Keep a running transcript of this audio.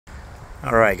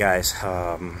Alright guys,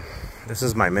 this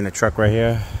is my mini truck right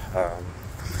here.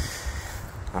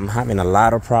 I'm having a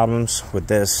lot of problems with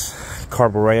this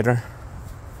carburetor,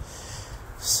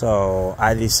 so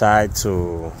I decided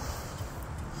to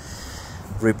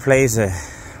replace it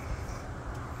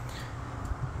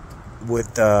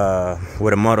with a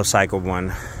motorcycle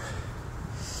one.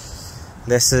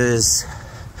 This is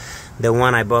the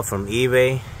one I bought from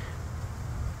eBay,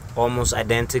 almost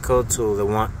identical to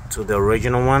the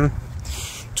original one,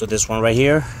 to this one right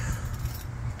here,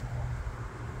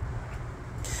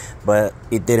 but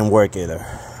it didn't work either.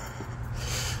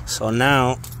 So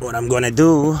now what I'm gonna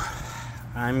do,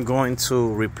 I'm going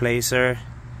to replace her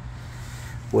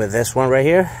with this one right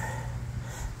here.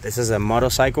 This is a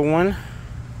motorcycle one,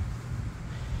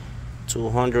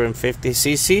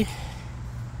 250cc,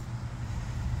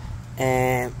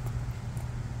 and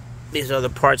these are the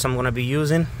parts I'm gonna be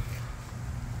using.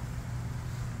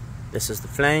 This is the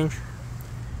flange.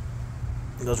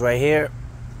 It goes right here,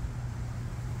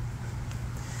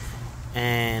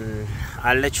 and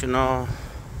I'll let you know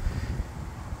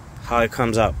how it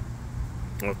comes out.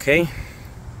 Okay,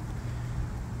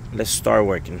 let's start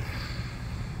working.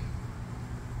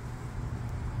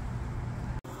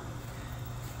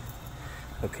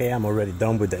 Okay, I'm already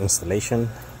done with the installation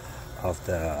of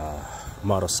the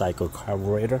motorcycle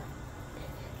carburetor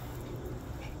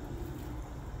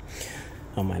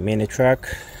on my mini truck.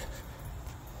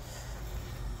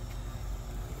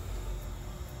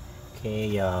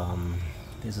 Okay,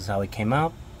 this is how it came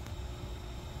out.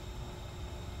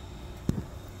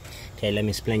 Okay, let me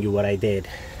explain you what I did.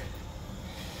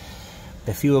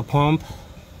 The fuel pump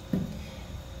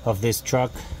of this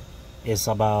truck is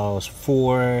about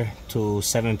 4 to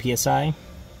 7 psi.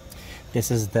 This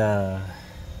is the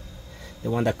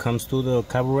one that comes to the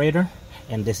carburetor,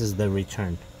 and this is the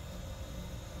return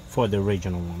for the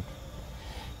original one.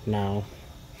 Now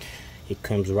it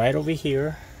comes right over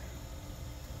here.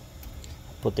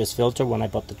 Put this filter when I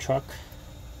bought the truck,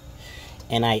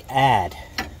 and I add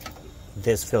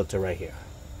this filter right here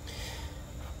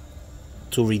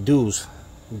to reduce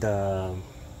the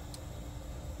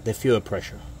fuel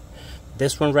pressure.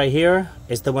 This one right here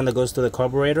is the one that goes to the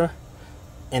carburetor,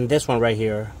 and this one right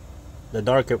here, the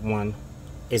darker one,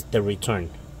 is the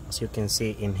return, as you can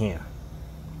see in here.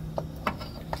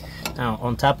 Now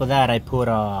on top of that, I put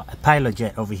a pilot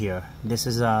jet over here. This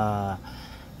is a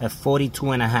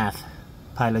 42.5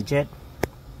 pilot jet,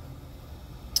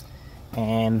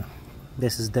 and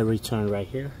this is the return right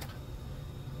here.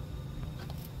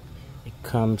 It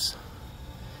comes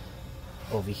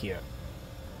over here.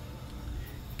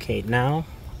 Okay, now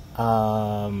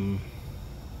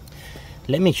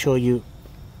let me show you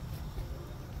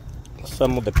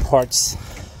some of the parts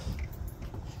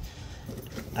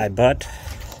I bought.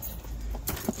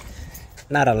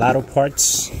 Not a lot of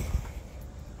parts.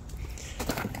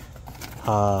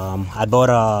 I bought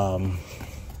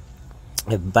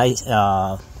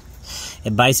a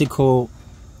bicycle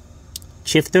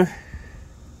shifter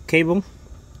cable,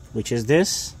 which is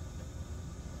this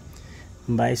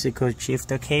bicycle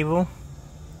shifter cable,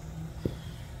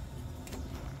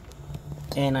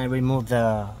 and I removed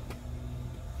the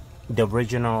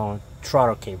original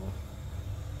throttle cable.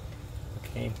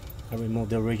 Okay, I removed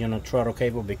the original throttle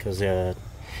cable because it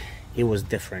was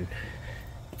different.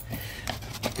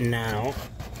 Now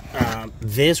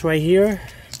this right here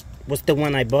was the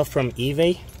one I bought from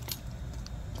eBay,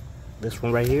 this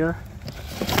one right here,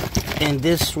 and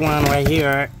this one right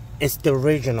here is the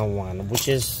original one, which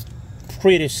is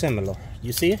pretty similar.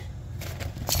 You see,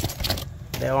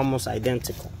 they're almost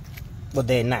identical, but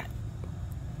they're not.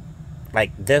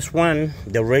 Like this one,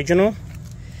 the original,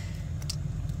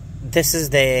 this is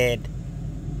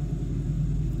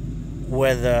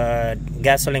where the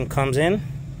gasoline comes in,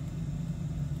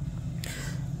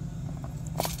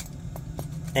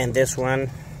 and this one,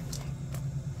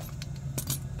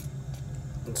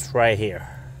 it's right here.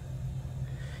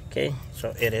 Okay,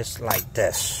 so it is like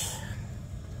this.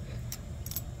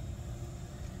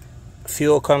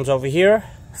 Fuel comes over here,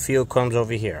 fuel comes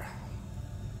over here.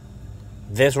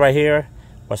 This right here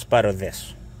was part of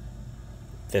this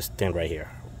thing right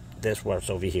here. This was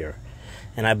over here,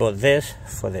 and I bought this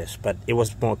for this, but it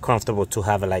was more comfortable to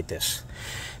have it like this.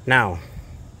 Now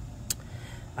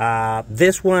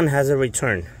this one has a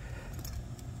return.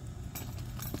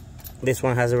 This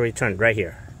one has a return right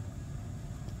here.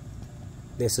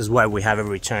 This is why we have a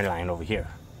return line over here,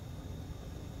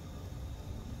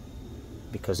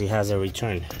 because it has a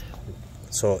return.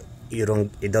 So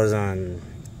it doesn't,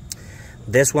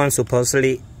 this one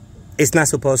supposedly, it's not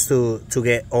supposed to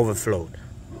get overflowed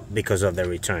because of the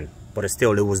return, but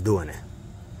still it was doing it.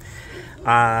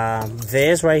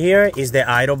 This right here is the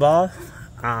idle valve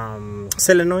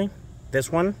solenoid.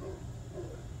 This one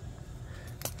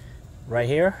right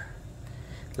here,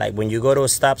 like when you go to a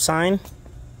stop sign,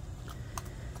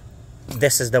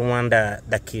 this is the one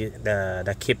that keep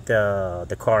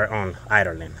the car on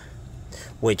idling,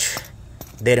 which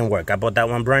didn't work. I bought that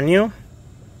one brand new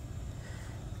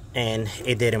and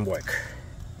it didn't work.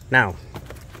 Now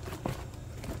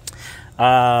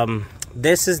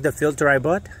this is the filter I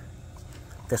bought,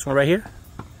 this one right here.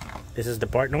 This is the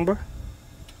part number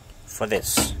for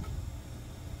this.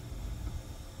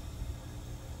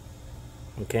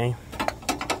 Okay,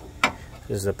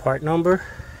 this is the part number.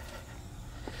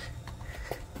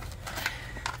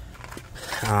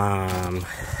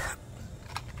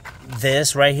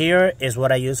 This right here is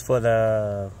what I use for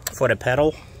the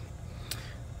pedal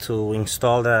to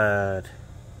install the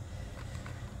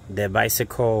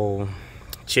bicycle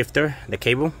shifter, the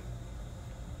cable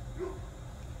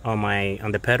on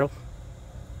the pedal.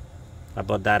 I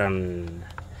bought that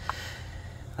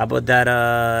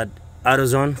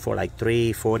AutoZone for like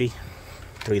 $3,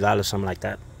 something like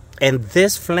that. And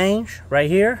this flange right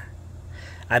here,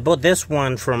 I bought this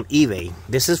one from eBay.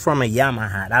 This is from a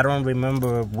Yamaha. I don't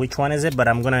remember which one is it, but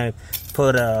I'm gonna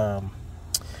put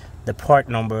the part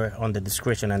number on the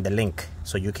description and the link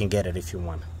so you can get it if you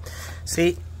want.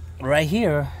 See, right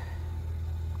here,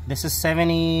 this is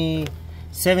 70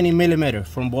 millimeter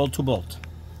from bolt to bolt.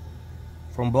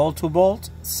 From bolt to bolt,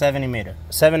 70 millimeter.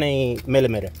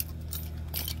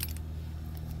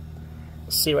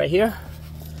 See right here?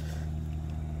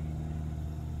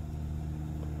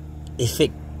 It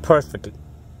fit perfectly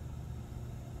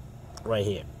right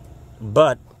here,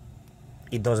 but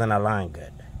it doesn't align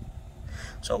good.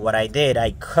 So what I did,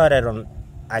 I cut it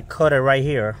right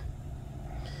here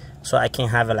so I can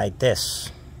have it like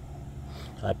this.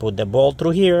 So I put the bolt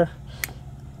through here,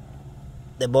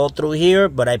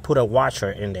 but I put a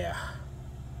washer in there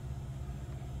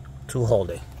to hold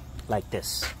it like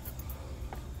this.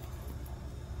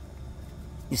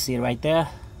 You see it right there?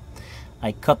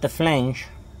 I cut the flange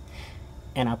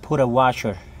and I put a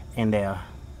washer in there.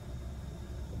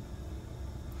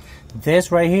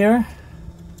 This right here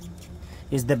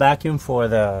is the vacuum for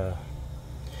the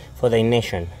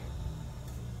ignition.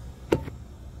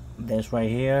 This right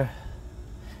here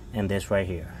and this right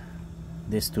here.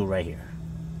 These two right here.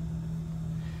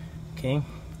 Okay.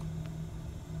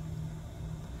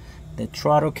 The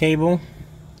throttle cable,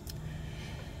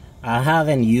 I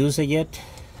haven't used it yet.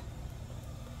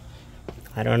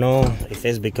 I don't know if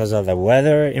it's because of the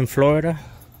weather in Florida,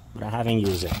 but I haven't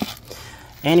used it.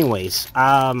 Anyways,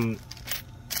 the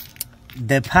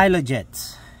pilot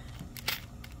jets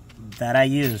that I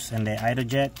use and the idle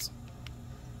jets,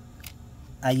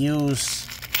 I use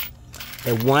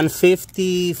the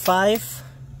 155,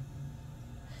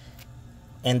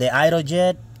 and the idle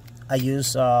jet I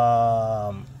use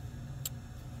a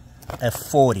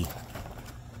 40.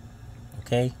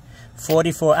 Okay,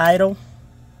 40 for idle.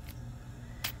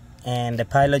 And the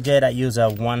pilot jet I use a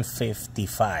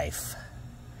 155,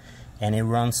 and it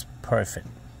runs perfect.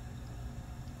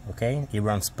 Okay, it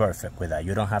runs perfect with that.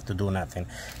 You don't have to do nothing.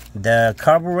 The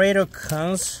carburetor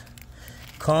comes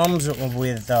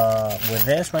with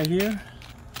this right here.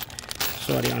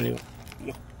 Sorry, only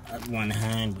have one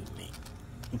hand with me.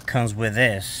 It comes with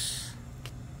this,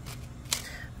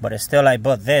 but still I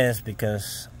bought this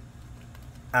because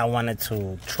I wanted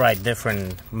to try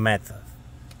different methods.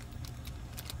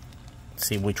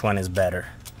 See which one is better,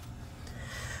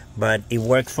 but it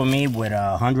worked for me with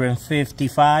a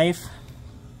 155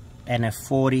 and a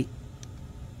 40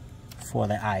 for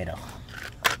the idle.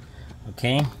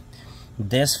 Okay,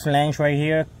 this flange right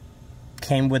here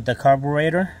came with the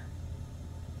carburetor,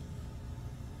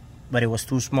 but it was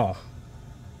too small.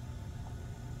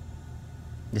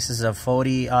 This is a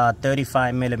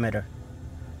 35 millimeter.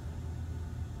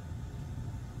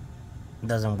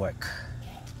 Doesn't work.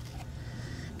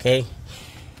 Okay,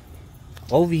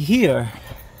 over here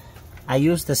I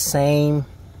use the same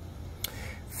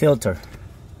filter.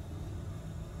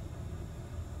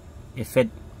 It fit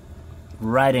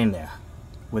right in there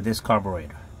with this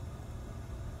carburetor.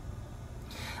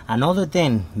 Another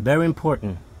thing, very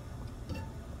important,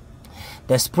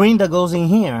 the spring that goes in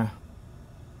here,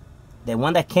 the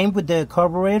one that came with the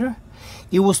carburetor,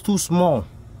 it was too small.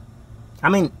 I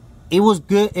mean, it was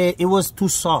good, it was too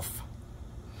soft.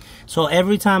 So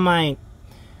every time I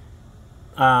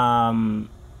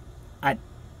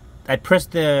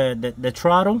pressed the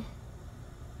throttle,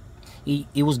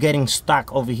 it was getting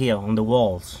stuck over here on the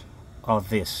walls of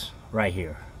this right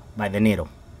here by the needle.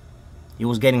 It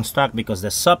was getting stuck because the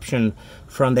suction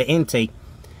from the intake,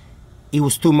 it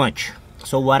was too much.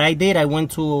 So what I did, I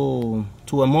went to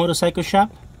a motorcycle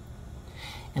shop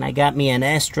and I got me an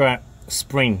extra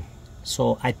spring.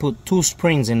 So I put 2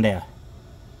 springs in there.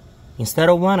 Instead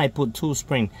of 1, I put 2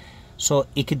 springs. So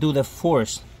it could do the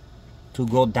force to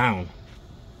go down.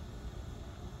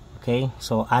 Okay,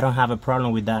 so I don't have a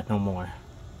problem with that no more.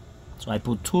 So I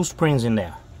put 2 springs in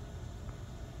there.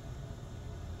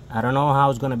 I don't know how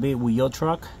it's gonna be with your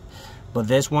truck, but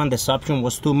this one, the suction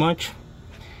was too much.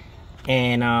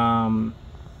 And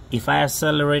if I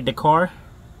accelerate the car,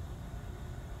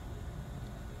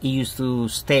 it used to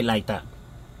stay like that.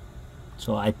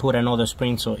 So I put another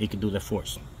spring so it could do the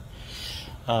force.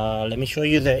 Let me show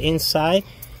you the inside.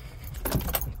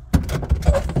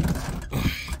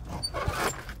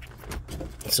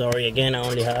 Sorry again, I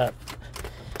only have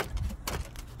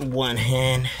one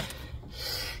hand.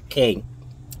 Okay,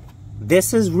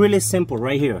 this is really simple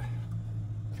right here.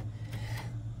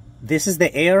 This is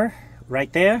the air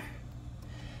right there.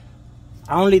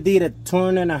 I only did a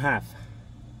turn and a half.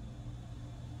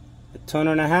 A turn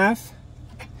and a half.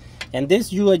 And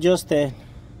this you adjust it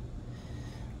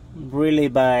really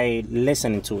by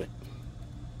listening to it.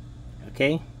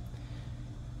 Okay?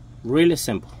 Really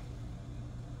simple.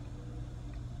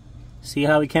 See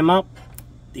how it came up?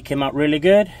 It came out really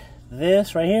good.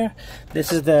 This right here,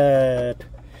 this is the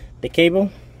cable,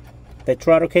 the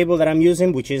throttle cable that I'm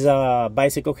using, which is a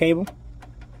bicycle cable.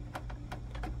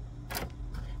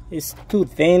 It's too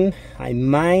thin. I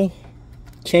might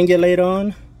change it later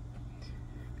on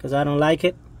because I don't like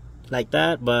it like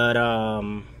that, but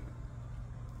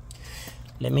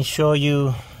let me show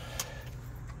you.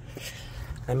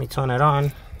 Let me turn it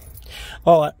on.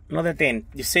 Oh, another thing,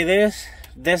 you see this?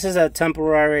 This is a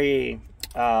temporary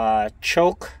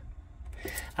choke.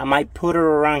 I might put it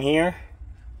around here,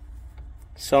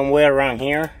 somewhere around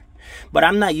here, but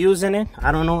I'm not using it.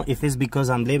 I don't know if it's because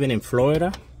I'm living in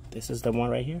Florida. This is the one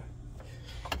right here,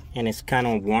 and it's kind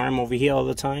of warm over here all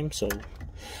the time, so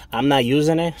I'm not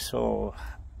using it. So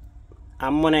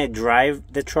I'm gonna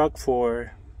drive the truck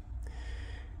for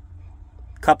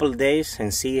a couple of days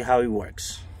and see how it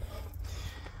works.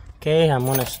 Okay, I'm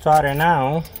gonna start it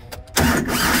now.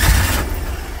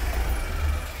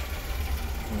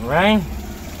 Alright,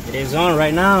 it is on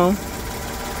right now.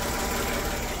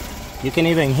 You can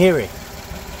even hear it.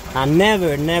 I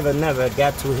never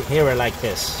got to hear it like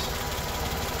this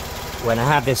when I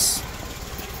have this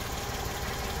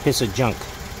piece of junk.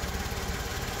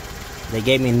 They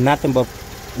gave me nothing but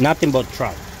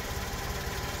trouble,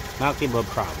 nothing but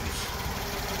problems.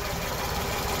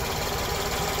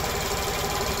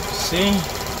 See,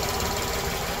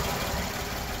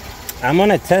 I'm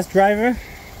on a test driver.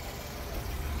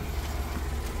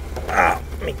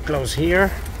 Let me close here.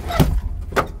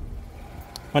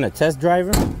 On a test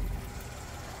driver,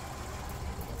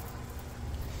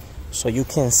 so you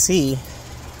can see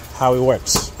how it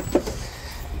works.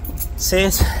 See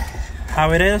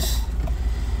how it is.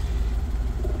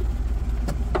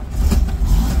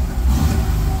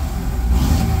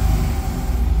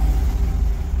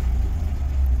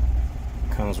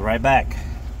 Comes right back.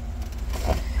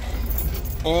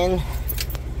 And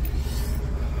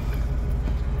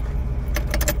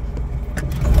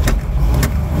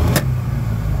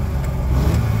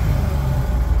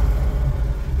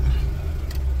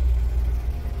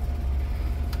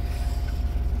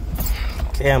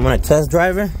okay, I'm gonna test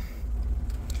drive it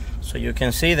so you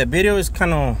can see. The video is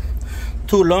kind of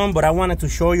too long, but I wanted to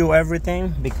show you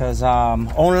everything because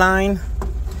online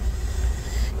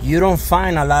you don't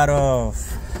find a lot of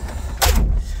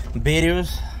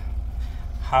videos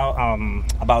how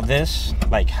about this,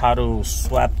 like how to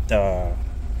swap the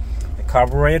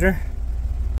carburetor.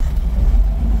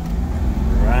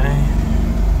 Right.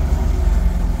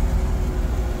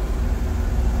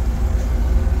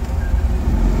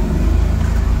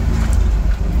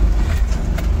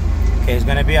 Okay, it's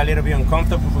gonna be a little bit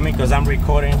uncomfortable for me because I'm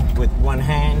recording with one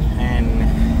hand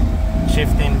and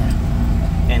shifting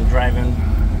and driving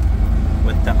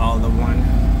with the other one.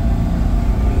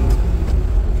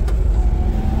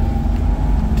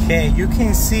 Okay, you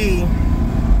can see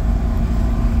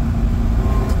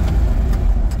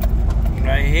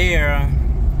right here,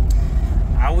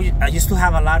 I used to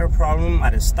have a lot of problem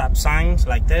at the stop signs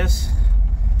like this,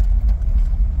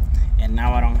 and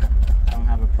now I don't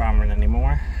have a problem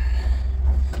anymore.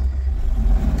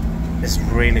 It's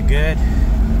really good.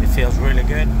 It feels really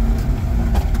good.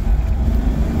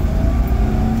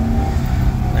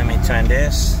 Let me turn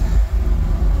this,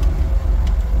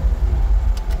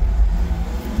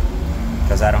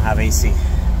 because I don't have AC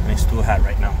and it's too hot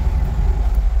right now.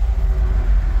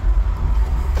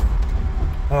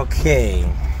 Okay.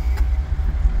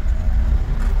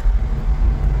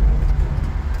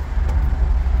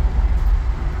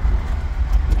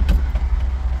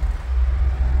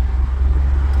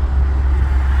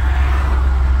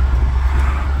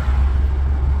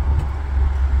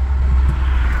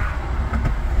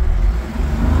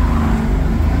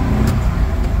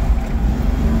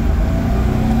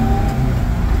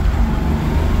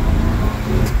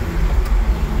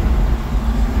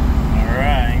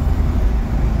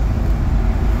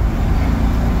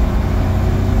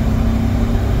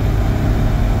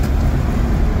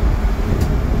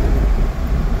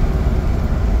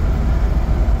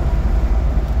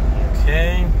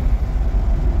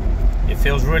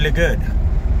 really good.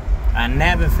 I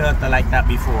never felt like that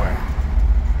before.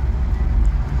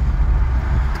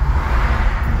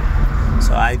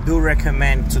 So I do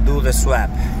recommend to do the swap.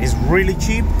 It's really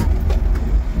cheap.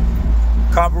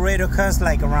 Carburetor costs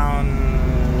like around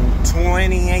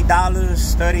 $28,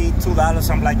 $32,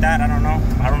 something like that. I don't know.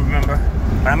 I don't remember.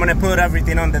 But I'm gonna put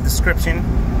everything on the description.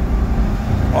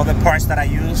 All the parts that I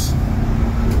use.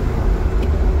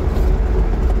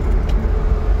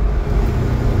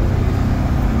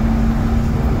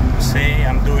 See,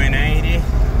 I'm doing 80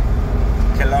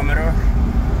 kilometers.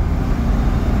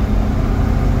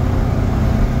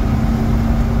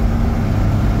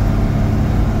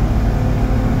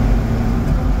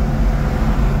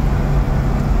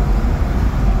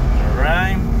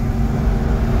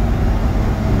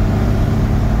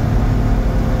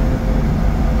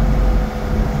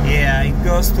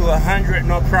 To 100,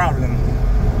 no problem.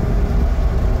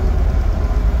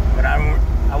 But I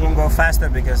won't go faster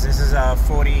because this is a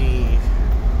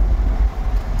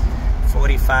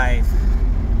 45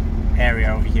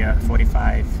 area over here.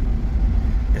 45,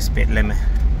 the speed limit.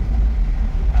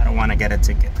 I don't want to get a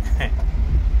ticket.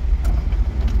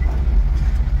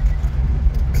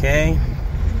 Okay,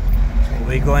 so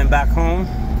we're going back home.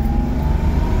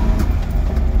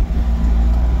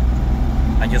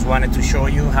 I just wanted to show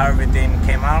you how everything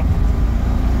came out.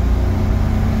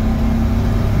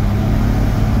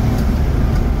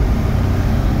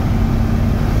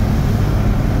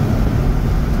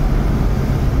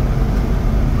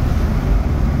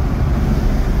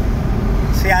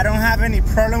 See, I don't have any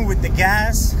problem with the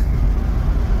gas.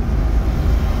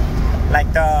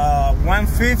 Like the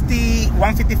 150,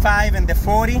 155 and the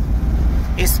 40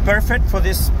 is perfect for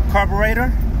this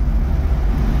carburetor.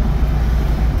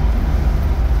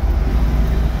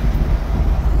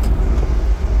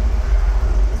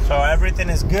 So everything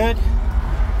is good.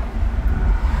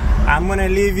 I'm gonna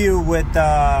leave you with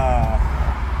the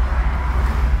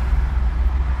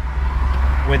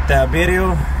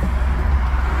video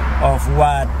of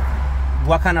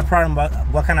what kind of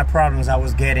problems I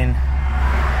was getting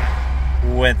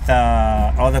with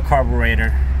other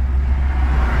carburetor.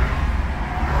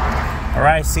 All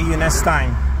right, see you next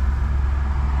time.